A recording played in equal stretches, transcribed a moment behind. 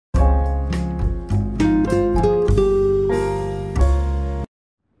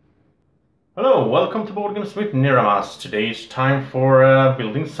welcome to Boardgames with Niramas. Today it's time for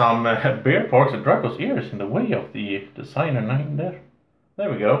building some Bearparks with Drako's ears in the way of the designer 9 there. There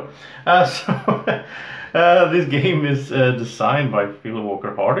we go. This game is designed by Phil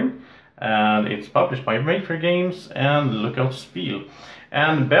Walker Harding, and it's published by Mayfair Games and Lookout Spiel.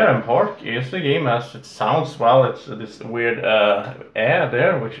 And Bärenpark is a game as it sounds. Well, it's this weird air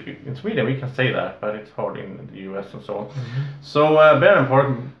there, which in Sweden we can say that, but it's hard in the US and so on. So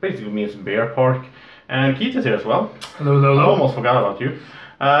Bärenpark basically means bear park. And Keith is here as well. Hello, hello, hello. I almost forgot about you.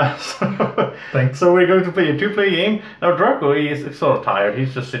 Thanks. So we're going to play a two-player game. Now Drako is sort of tired.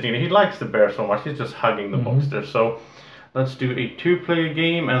 He's just sitting there. He likes the bear so much. He's just hugging the box there. So let's do a two-player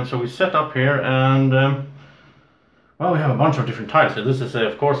game. And so we set up here and... well, we have a bunch of different tiles. So this is,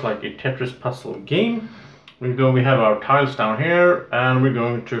 of course, like a Tetris puzzle game. We have our tiles down here, and we're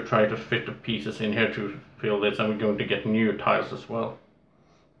going to try to fit the pieces in here to fill this, and we're going to get new tiles as well.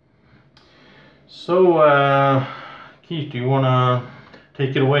 So, Keith, do you want to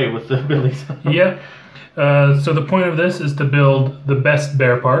take it away with the buildings? Yeah. So the point of this is to build the best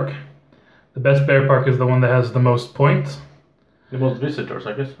bear park. The best bear park is the one that has the most points. The most visitors,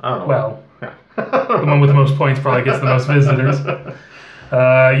 I guess. I don't know. Well, yeah. The one with the most points probably gets the most visitors.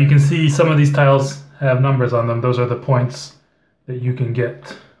 You can see some of these tiles have numbers on them. Those are the points that you can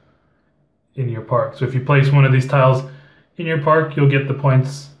get in your park. So if you place one of these tiles in your park, you'll get the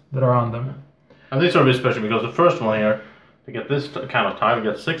points that are on them. And these are really special because the first one here, to get this kind of tile, you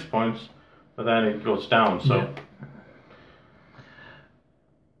get 6 points, but then it goes down. So.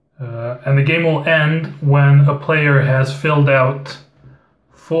 Yeah. And the game will end when a player has filled out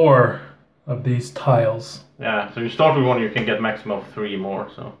 4 of these tiles. Yeah, so you start with one, you can get maximum of 3 more.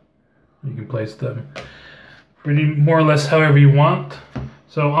 So you can place them pretty more or less however you want.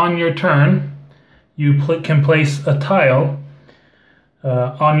 So on your turn, you can place a tile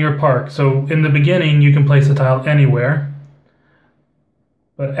on your park. So in the beginning, you can place a tile anywhere,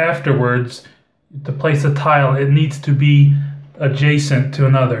 but afterwards, to place a tile, it needs to be adjacent to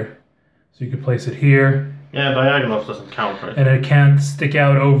another. So you can place it here. Yeah, diagonals doesn't count, right? And it can't stick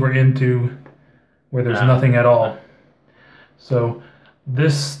out over into where there's nothing at all. So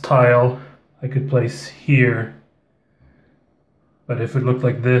this tile I could place here, but if it looked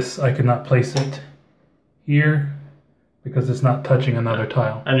like this, I could not place it here because it's not touching another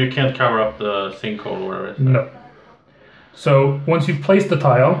tile. And you can't cover up the sinkhole or whatever it is. No. So once you've placed the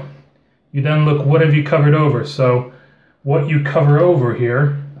tile, you then look, what have you covered over? So what you cover over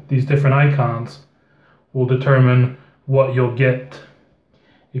here, these different icons, will determine what you'll get.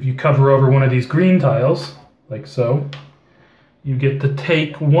 If you cover over one of these green tiles, like so, you get to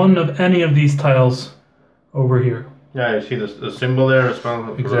take one of any of these tiles over here. Yeah, you see the symbol there as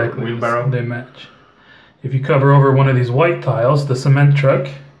well. Exactly, the wheelbarrow. they match. If you cover over one of these white tiles, the cement truck,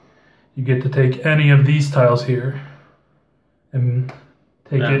 you get to take any of these tiles here and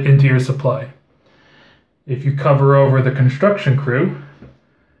take it into your supply. If you cover over the construction crew,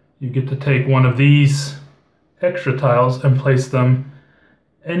 you get to take one of these extra tiles and place them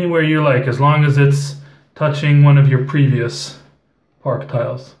anywhere you like, as long as it's touching one of your previous park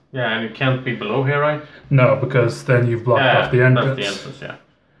tiles. Yeah, and it can't be below here, right? No, because then you've blocked off the entrance. That's the entrance, yeah.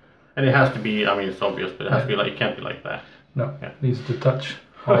 And it has to be, I mean, it's obvious, but it has to be like, it can't be like that. No, it needs to touch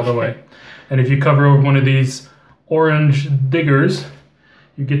all the way. And if you cover over one of these orange diggers,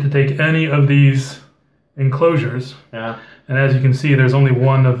 you get to take any of these enclosures. Yeah. And as you can see, there's only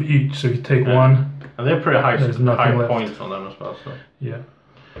one of each. So if you take one, and they're pretty high left. points on them as well. So. Yeah.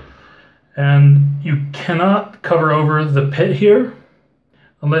 And you cannot cover over the pit here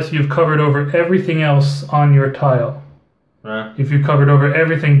unless you've covered over everything else on your tile. Yeah. If you've covered over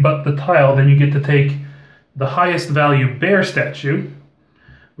everything but the tile, then you get to take the highest value bear statue,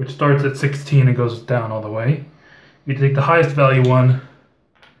 which starts at 16 and goes down all the way. You take the highest value one,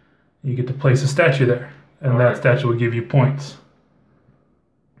 you get to place a statue there, and that statue will give you points.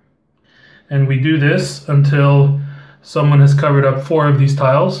 And we do this until someone has covered up 4 of these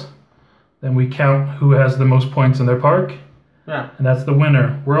tiles. Then we count who has the most points in their park. Yeah. And that's the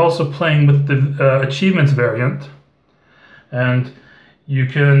winner. We're also playing with the achievements variant. And you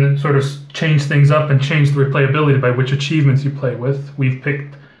can sort of change things up and change the replayability by which achievements you play with. We've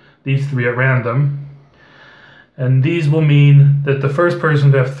picked these 3 at random. And these will mean that the first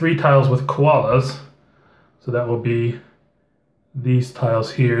person to have 3 tiles with koalas, so that will be these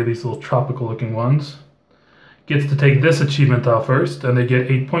tiles here, these little tropical looking ones, gets to take this achievement off first, and they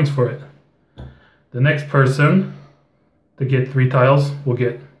get 8 points for it. The next person to get 3 tiles will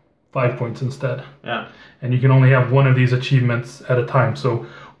get 5 points instead. Yeah. And you can only have one of these achievements at a time, so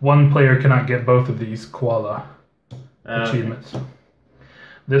one player cannot get both of these koala achievements.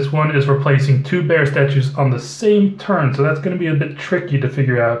 This one is replacing 2 bear statues on the same turn, so that's going to be a bit tricky to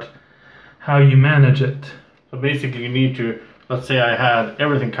figure out how you manage it. So basically you need to, let's say I had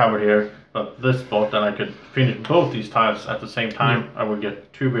everything covered here, but this spot, and I could finish both these tiles at the same time. I would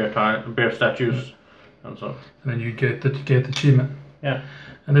get 2 bear statues, and so. And then you get the achievement. Yeah.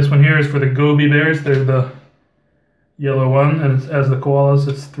 And this one here is for the goby bears. They're the yellow one, and as the koalas,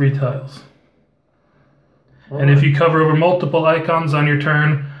 it's 3 tiles. And if you cover over multiple icons on your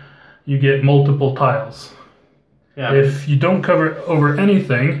turn, you get multiple tiles. Yeah. If you don't cover over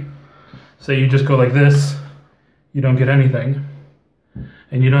anything, say you just go like this, you don't get anything.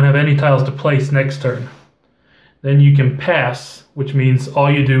 And you don't have any tiles to place next turn. Then you can pass, which means all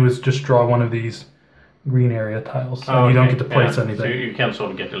you do is just draw one of these green area tiles. And you don't get to place anything. So you can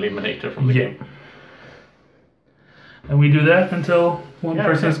sort of get eliminated from the game. And we do that until one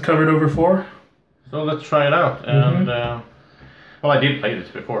person is covered over 4. So let's try it out. And well, I did play this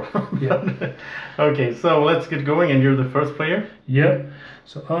before. Okay, so let's get going, and you're the first player. Yep.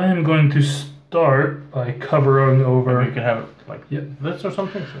 So I am going to start by covering over. Maybe you can have it like this or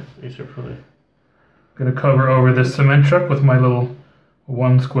something, so it's easier for the. I'm gonna cover over this cement truck with my little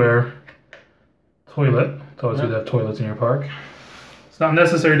 1 square toilet. It's always good to have toilets in your park. It's not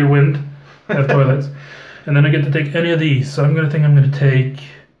necessary to have toilets. And then I get to take any of these. So I'm gonna take.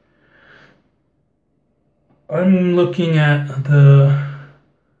 I'm looking at the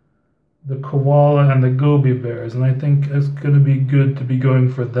koala and the goby bears, and I think it's going to be good to be going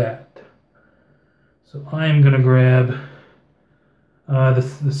for that. So I'm going to grab the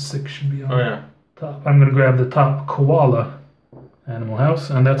 6 should be on top. I'm going to grab the top koala animal house,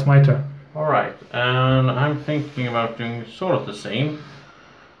 and that's my turn. All right, and I'm thinking about doing sort of the same,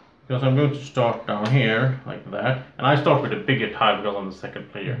 because I'm going to start down here like that, and I start with a bigger tile because I'm the second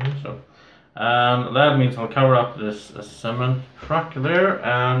player. So. And that means I'll cover up this cement truck there,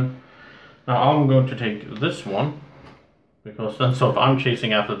 and now I'm going to take this one, because then sort of I'm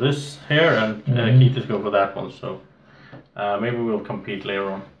chasing after this here, and Keith is going for that one, so maybe we'll compete later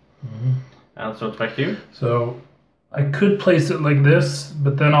on. And so it's back to you. So I could place it like this,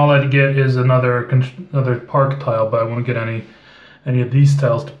 but then all I'd get is another park tile, but I won't get any of these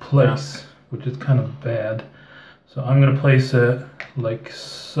tiles to place, which is kind of bad. So I'm going to place it like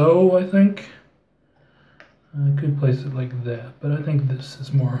so, I think. I could place it like that, but I think this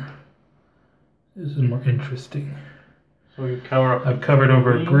is more interesting. So you cover up. I've covered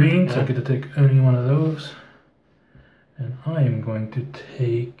over a green, so I get to take any one of those. And I am going to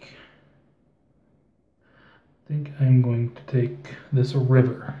take, I think I'm going to take this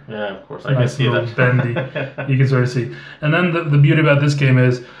river. Yeah, of course. I can see that. Bendy. You can sort of see. And then the beauty about this game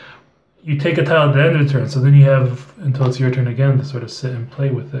is you take a tile at the end of the turn, so then you have until it's your turn again to sort of sit and play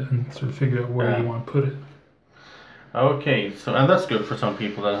with it and sort of figure out where you want to put it. Okay, so and that's good for some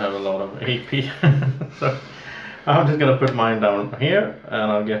people that have a lot of AP. So I'm just gonna put mine down here,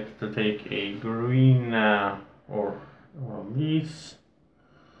 and I'll get to take a green or these.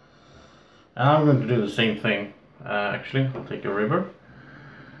 And I'm going to do the same thing. Actually, I'll take a river.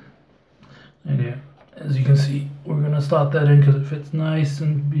 And yeah, as you can see, we're gonna slot that in because it fits nice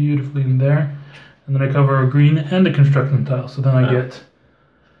and beautifully in there. And then I cover a green and a construction tile, so then I get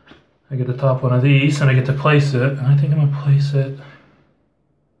the top one of these, and I get to place it. And I think I'm gonna place it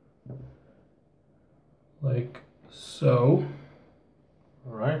like so.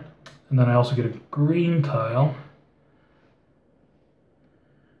 All right. And then I also get a green tile.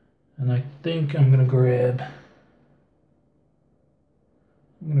 And I think I'm gonna grab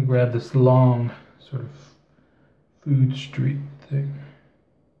this long sort of food street thing.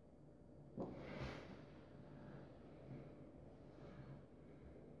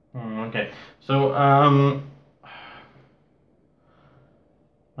 Okay, so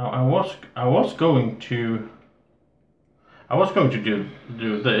now I was going to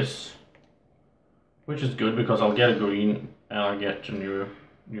do this, which is good because I'll get a green and I'll get a new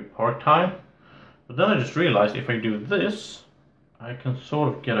park tile. But then I just realized if I do this, I can sort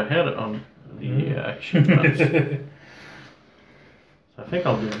of get ahead on the achievements. So I think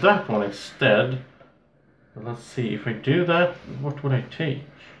I'll do that one instead. But let's see, if I do that, what would I take?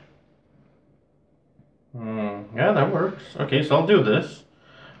 Yeah, that works. Okay, so I'll do this.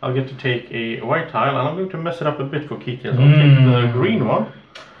 I'll get to take a white tile, and I'm going to mess it up a bit for Kitty. So I'll take the green one.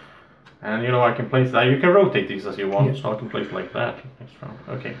 And you know, I can place that. You can rotate these as you want, so I can place like that next round.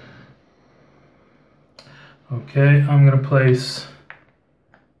 Okay. Okay, I'm going to place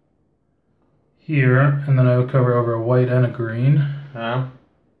here, and then I'll cover over a white and a green. Yeah.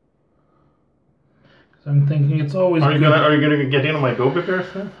 Because I'm thinking it's always Are you gonna get in on my goby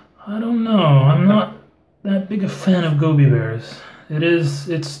bears then? I don't know. I'm not that big a fan of goby bears. it is.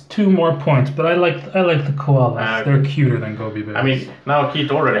 It's 2 more points, but I like the koalas. They're cuter than goby bears. I mean, now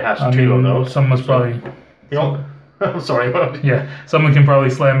Keith already has 2 of those. Someone's probably. I'm sorry, what? Yeah, someone can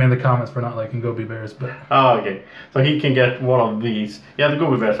probably slam me in the comments for not liking goby bears, but. Oh, okay. So he can get one of these. Yeah, the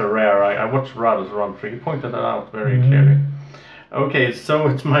goby bears are rare. I watched Radha's run through. He pointed that out very clearly. Okay, so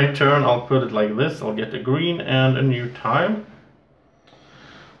it's my turn. I'll put it like this. I'll get a green and a new tile.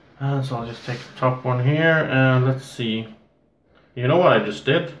 And so I'll just take the top one here, and let's see. You know what I just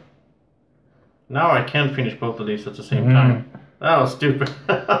did? Now I can't finish both of these at the same time. That was stupid.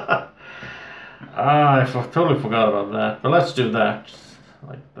 I totally forgot about that. But let's do that.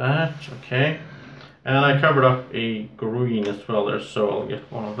 Like that, okay. And I covered up a green as well there, so I'll get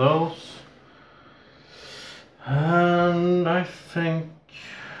one of those. And I think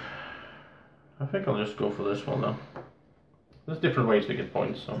I'll just go for this one now. There's different ways to get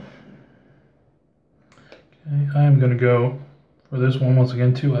points, so. Okay, I'm gonna go for this one once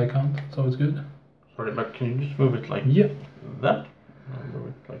again. 2 icons. It's always good. Sorry, but can you just move it like that? I'll move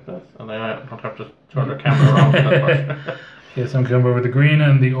it like that, and then I don't have to turn the camera around that much. Okay, so I'm coming over the green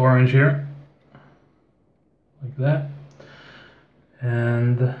and the orange here, like that,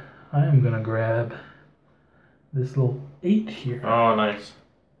 and I am gonna grab this little 8 here. Oh, nice.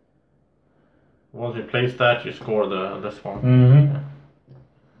 Once you place that, you score this one. Yeah.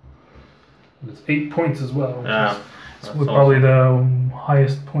 It's 8 points as well. Yeah. It's probably the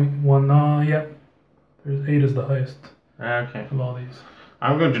highest point one. Yep. There's 8 is the highest. Okay. Of all these.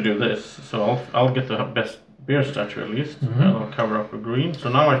 I'm going to do this, so I'll get the best bear statue at least, and I'll cover up with green. So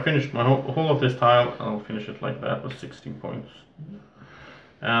now I finished my whole of this tile, and I'll finish it like that with 16 points.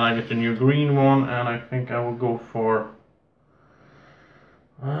 And I get the new green one, and I think I will go for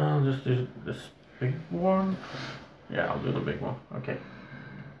just this big one. Yeah, I'll do the big one. Okay.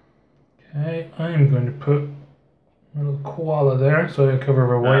 Okay, I am going to put a little koala there, so I cover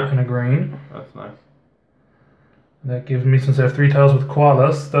over a white and a green. That's nice. That gives me, since I have 3 tiles with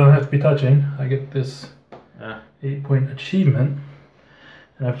koalas, don't have to be touching, I get this 8-point achievement.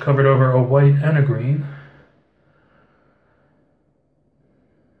 And I've covered over a white and a green.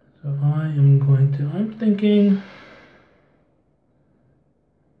 So I am going to, I'm thinking,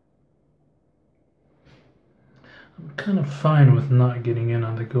 I'm kind of fine with not getting in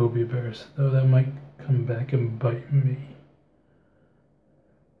on the goby bears, though that might come back and bite me.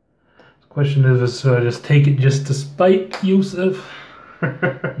 Question is, just take it just to spite Yusuf?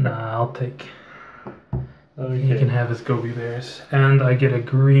 Nah, I'll take. Okay. He can have his goby bears. And I get a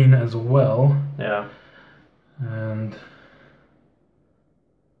green as well. Yeah. And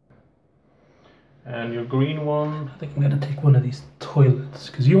your green one? I think I'm going to take one of these toilets.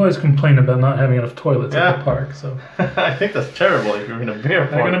 Because you always complain about not having enough toilets at the park. So I think that's terrible if you're in a bear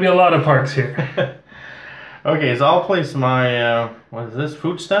park. There are going to be a lot of parks here. Okay, so I'll place my, what is this,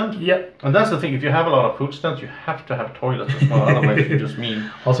 food stand? Yep. And that's the thing, if you have a lot of food stands, you have to have toilets as well, otherwise you're just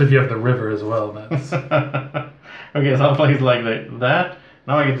mean. Also, if you have the river as well, that's... Okay, so I'll place like that.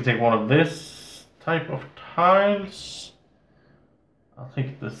 Now I get to take one of this type of tiles. I'll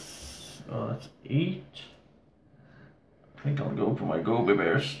take this, that's 8. I think I'll go for my goby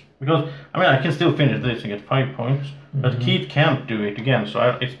bears. Because, I mean, I can still finish this and get 5 points, but Keith can't do it again,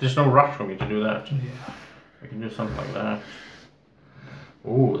 so there's no rush for me to do that. Yeah. I can do something like that.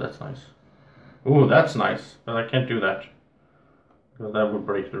 Oh, that's nice. Oh, that's nice. But I can't do that. Because that would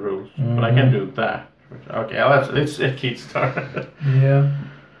break the rules. But I can do that. Okay, well, it's Keith's turn. Yeah.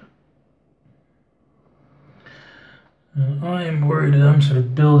 I am worried that I'm sort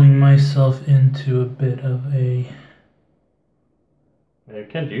of building myself into a bit of a... Yeah, you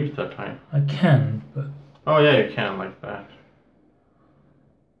can't use that time. I can, but... Oh yeah, you can, like that.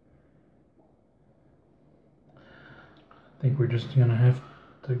 I think we're just gonna have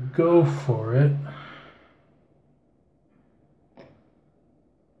to go for it.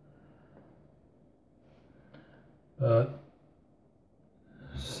 But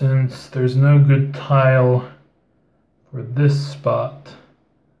since there's no good tile for this spot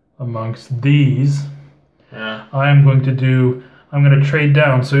amongst these, I'm going to trade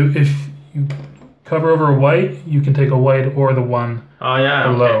down. So if you cover over a white, you can take a white or the one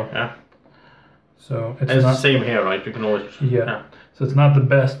below. Okay, yeah. So it's not the same here, right? You can always... Yeah. So it's not the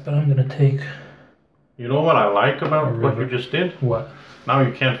best, but I'm going to take... You know what I like about what you just did? What? Now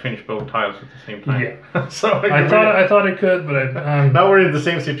you can't finish both tiles at the same time. Yeah. So I thought I could, but now we're in the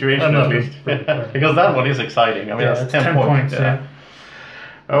same situation at least. Because that one is exciting. I mean, that's 10 points. Yeah.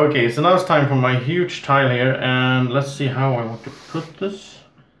 Okay, so now it's time for my huge tile here, and let's see how I want to put this.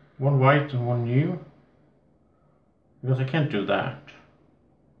 One white and one new. Because I can't do that.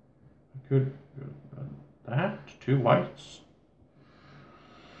 I could do that. 2 whites.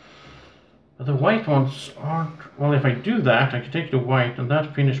 The white ones aren't... Well, if I do that, I can take the white and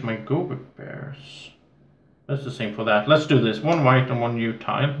that finish my goby bears. That's the same for that. Let's do this. One white and one new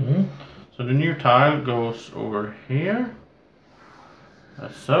tile. So the new tile goes over here.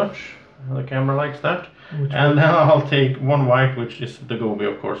 As such. The camera likes that. And then I'll take one white, which is the goby,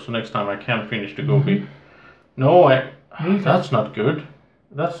 of course. So next time I can finish the goby. No, that's not good.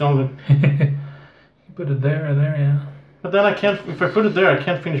 That's the only... You put it there, yeah. But then I can't... If I put it there, I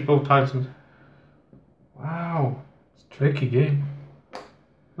can't finish both tiles. Wow. It's a tricky game.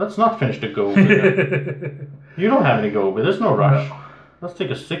 Let's not finish the goby. You don't have any goby. There's no rush. No. Let's take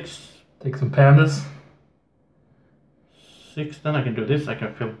a 6. Take some pandas. 6, then I can do this. I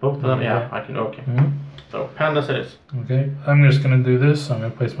can fill both of them. Yeah, I can. Okay. So pandas it is. Okay, I'm just gonna do this. I'm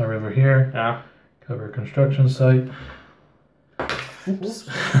gonna place my river here. Yeah. Cover a construction site. Oops.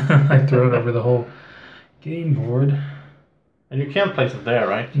 I throw it over the whole game board. And you can't place it there,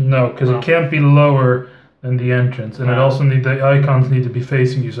 right? No, because it can't be lower than the entrance, and it also the icons need to be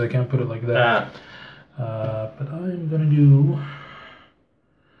facing you, so I can't put it like that. But I'm gonna do.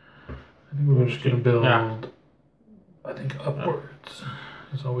 I think we're just gonna build. I think upwards.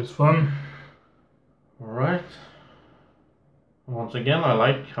 It's always fun. Alright. Once again, I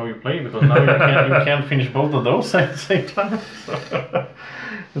like how you play because now you can't finish both of those at the same time. So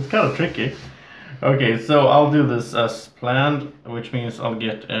it's kind of tricky. Okay, so I'll do this as planned, which means I'll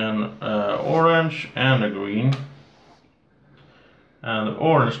get an orange and a green. And the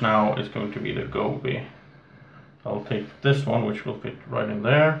orange now is going to be the goby. I'll take this one, which will fit right in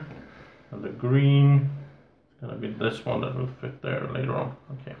there. And the green is going to be this one that will fit there later on.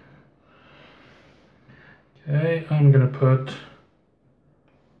 Okay. Okay, I'm going to put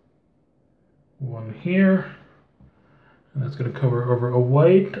one here. And that's going to cover over a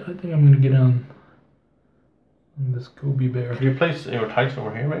white. I think I'm going to get on this goby bear. Can you place your tiles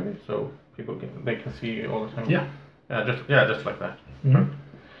over here maybe so people can see all the time? Yeah. Just like that.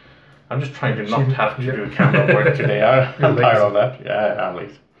 I'm just trying to not have to do camera work today. I'm tired of that. Yeah, at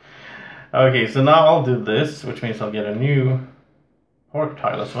least. Okay, so now I'll do this, which means I'll get a new pork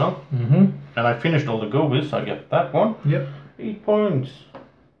tile as well. And I finished all the gobies, so I get that one. Yep. 8 points.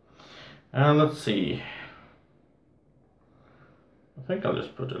 And let's see. I think I'll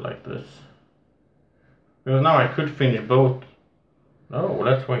just put it like this. Because now I could finish both. No,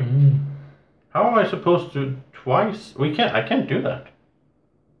 let's wait. How am I supposed to twice? I can't do that.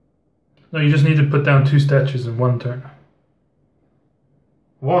 No, you just need to put down 2 statues in one turn.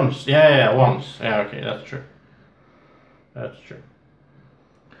 Once, yeah, once. Yeah, okay, that's true. That's true.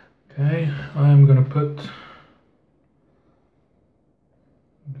 Okay, I'm gonna put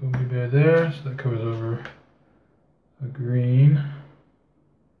goby bear there, so that covers over a green.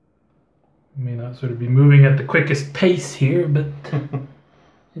 I may not sort of be moving at the quickest pace here, but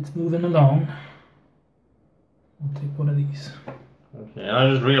it's moving along. I'll take one of these. Okay, and I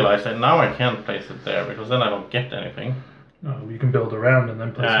just realized that now I can't place it there because then I don't get anything. No, you can build around and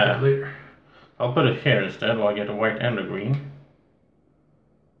then place it later. I'll put it here instead while I get a white and a green.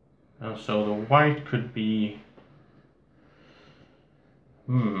 And so the white could be...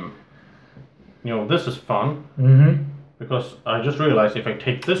 You know, this is fun. Because I just realized if I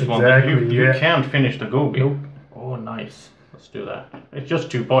take this one, then you can't finish the goby. Nope. Oh, nice. Let's do that. It's just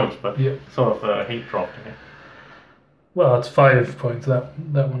 2 points, but sort of a hate drop to me. Well, it's 5 points. That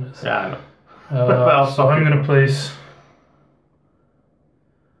one is. Yeah, I know. So I'm going to place...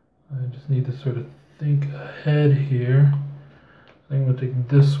 I just need to sort of think ahead here. I think I'm going to take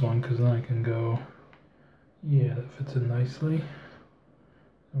this one because then I can go... Yeah, that fits in nicely.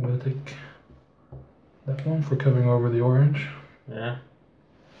 I'm going to take that one for covering over the orange. Yeah.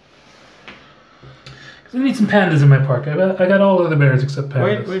 Because I need some pandas in my park. I got all of the bears except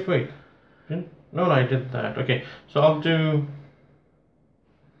pandas. Wait. No, I did that. Okay, so I'll do...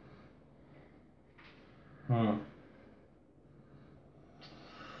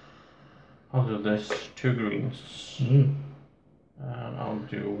 I'll do this, 2 greens. And I'll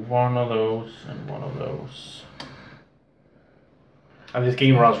do one of those and one of those. And this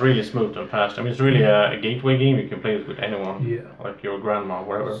game runs really smooth and fast. I mean, it's really a gateway game. You can play it with anyone. Yeah. Like your grandma,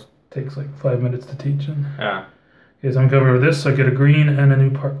 whatever. It takes like 5 minutes to teach them. Yeah. Okay, so I'm covering with this, so I get a green and a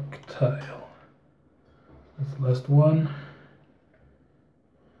new park tile. That's the last one.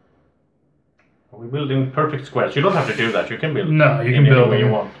 We build in perfect squares. You don't have to do that. You can build. No, you can build any way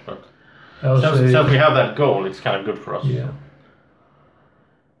you want. But since we have that goal, it's kind of good for us. Yeah.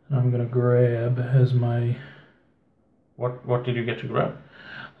 I'm gonna grab as my... What did you get to grab?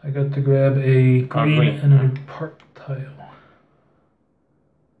 I got to grab a green and a park tile.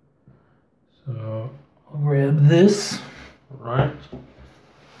 So I'll grab this. Right.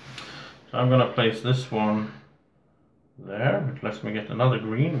 So I'm gonna place this one there, which lets me get another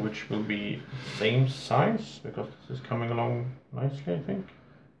green, which will be same size because this is coming along nicely, I think.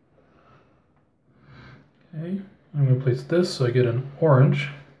 Okay, I'm gonna place this so I get an orange.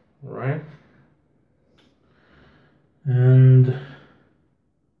 Right. And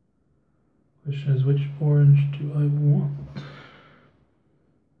question is, which orange do I want?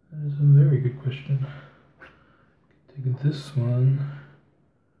 That is a very good question. Take this one,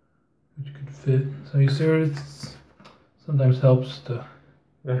 which could fit. So you see, it sometimes helps to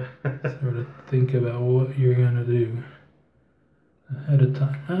sort of think about what you're gonna do ahead of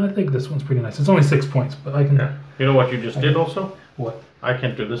time. I think this one's pretty nice. It's only 6 points, but I can. Yeah. You know what you just did also? What? I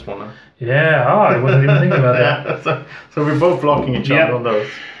can't do this one now. Yeah, I wasn't even thinking about that. Yeah, so we're both blocking each other on those.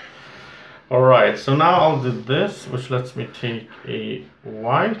 Alright, so now I'll do this, which lets me take a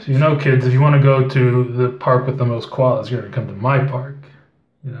white. So you know, kids, if you want to go to the park with the most koalas, you're going to come to my park.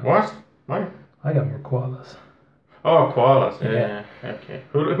 You know. What? Why? I got more koalas. Oh, koalas. Yeah. Okay.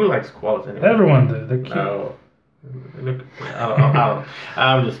 Who likes koalas anyway? Everyone did. They're cute. No. Look,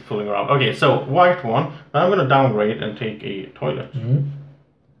 I'm just fooling around. Okay, so white one. Now I'm going to downgrade and take a toilet. Mm-hmm.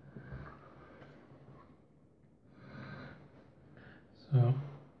 So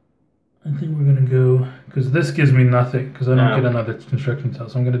I think we're going to go, because this gives me nothing, because I don't get another construction tile.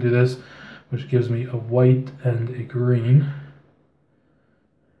 So I'm going to do this, which gives me a white and a green.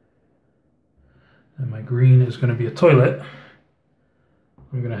 And my green is going to be a toilet.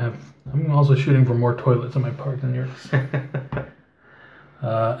 I'm also shooting for more toilets in my park than yours.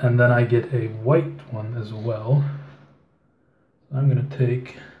 And then I get a white one as well. So I'm going to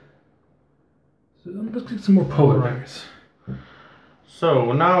take, let's get some more polar bears.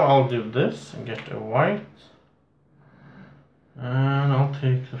 So now I'll do this and get a white. And I'll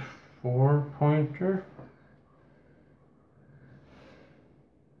take the 4-pointer.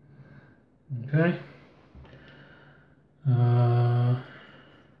 Okay.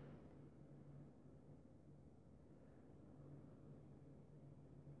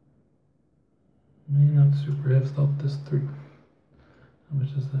 May not super have thought this through. How much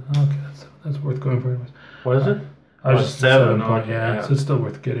is that? Okay, that's worth going for anyways. What is it? I was just 7 point, okay, yeah, so it's still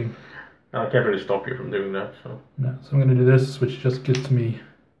worth getting. I can't really stop you from doing that, so. No, so I'm going to do this, which just gets me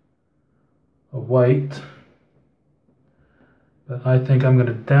a white. But I think I'm going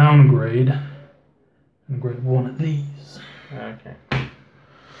to downgrade and grade one of these. Okay.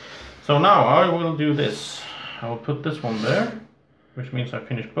 So now I will do this. I will put this one there, which means I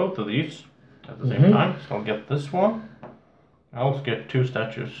finish both of these at the same time. So I'll get this one. I also get 2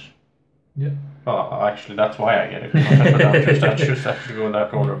 statues. Yeah. Well, actually, that's why I get it. Because I put down 2 statues actually go in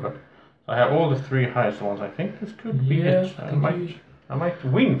that order. But I have all the 3 highest ones. I think this could be it. I might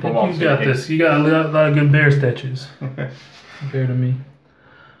win for once. You got this. You got a lot of good bear statues compared to me.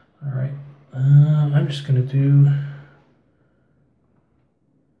 All right. I'm just gonna do.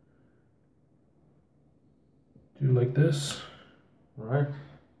 Like this. Right.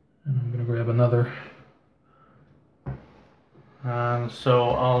 And I'm gonna grab another. And so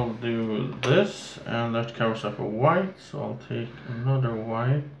I'll do this, and that covers up a white, so I'll take another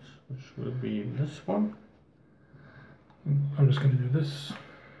white, which will be this one. I'm just going to do this.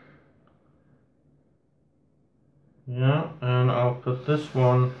 Yeah, and I'll put this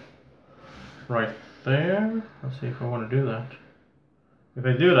one right there. Let's see if I want to do that. If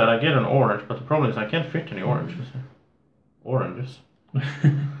I do that, I get an orange, but the problem is I can't fit any oranges.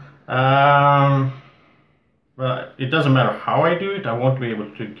 But it doesn't matter how I do it. I won't be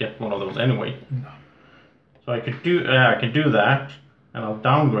able to get one of those anyway. No. So I could do that, and I'll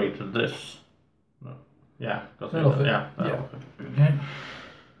downgrade to this. No. Yeah, that'll fit. That'll fit. Okay.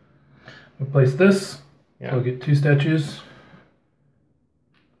 We'll place this. Yeah. So I'll get 2 statues.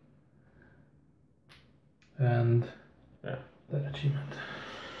 And that achievement.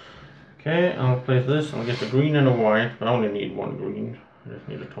 Okay, I'll place this. I'll get a green and a white, but I only need 1 green. I just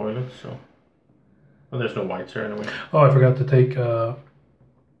need a toilet, so. Well, there's no whites here anyway. Oh, I forgot to take. I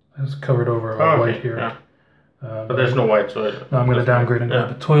just covered over white here. Yeah. But there's no white, so. No, I'm going to downgrade and grab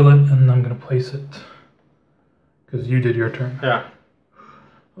the toilet, and I'm going to place it. Because you did your turn. Yeah.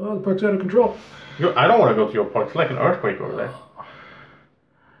 Oh, the park's out of control. I don't want to go to your park. It's like an earthquake over there.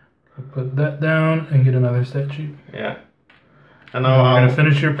 I'll put that down and get another statue. Yeah. And now I'm going to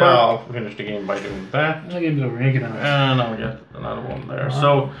finish your park. I'll finish the game by doing that. The game's over. You get another. And I'll get another one there.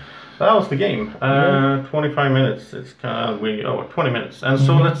 So. That was the game. 25 minutes. It's kind of 20 minutes. And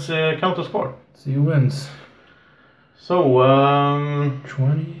so let's count the score. See who wins. So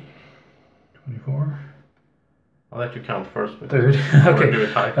 20, 24. I'll let you count first. 30.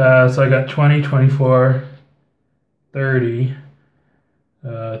 Okay. So I got 20, 24, 30,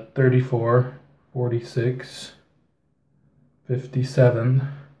 34, 46, 57,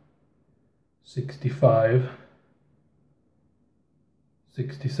 65,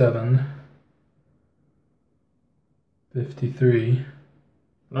 67, 53.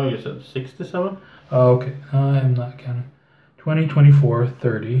 No, you said 67? Oh, okay, I'm not counting. 20, 24,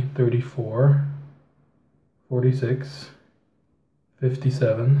 30, 34, 46,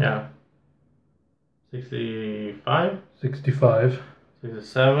 57. Yeah. 65? 65.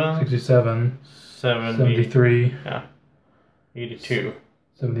 67? 67. 70. 73. Yeah. 82.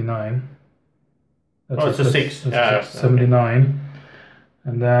 79. Oh, it's a 6. That's Yeah, 79.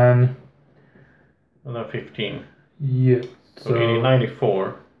 And then... Another 15. Yeah. So 80,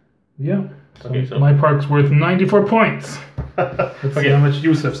 94. Yeah. So, Okay, so my park's worth 94 points. Let's see how much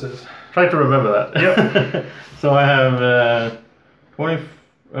Yusuf's is. Try to remember that. Yep. So I have 20,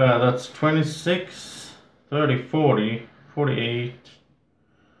 that's 26, 30, 40, 48,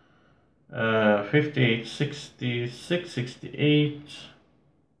 58, 66, 68,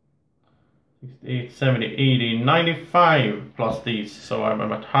 68, 70, 80, 95 plus these. So I'm at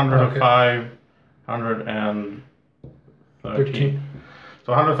 105, 113.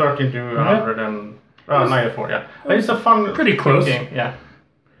 So 113 to 194, yeah. But it's a fun pretty close game, yeah.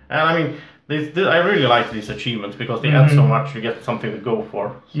 And I mean, I really like these achievements because they add so much. You get something to go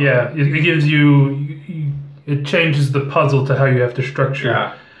for. So. Yeah, it gives you, it changes the puzzle to how you have to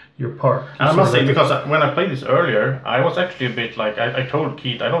structure your park. And I must say, because when I played this earlier, I was actually a bit like, I told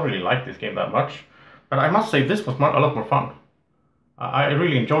Keith I don't really like this game that much. But I must say, this was a lot more fun. I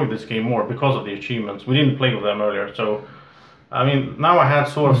really enjoyed this game more because of the achievements. We didn't play with them earlier, so... I mean, now I had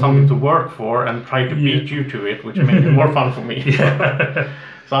sort of something to work for and try to beat you to it, which made it more fun for me.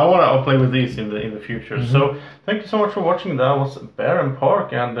 So I want to play with these in the future. So thank you so much for watching. That was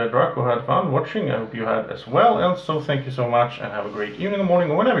Bärenpark, and Drako had fun watching. I hope you had as well. And so thank you so much, and have a great evening or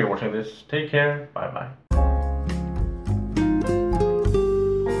morning or whenever you're watching this. Take care. Bye bye.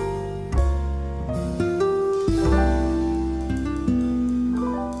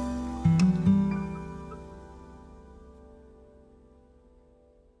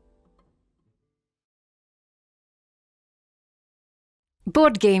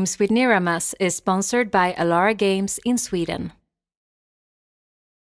 Board Games with Niramas is sponsored by Alara Games in Sweden.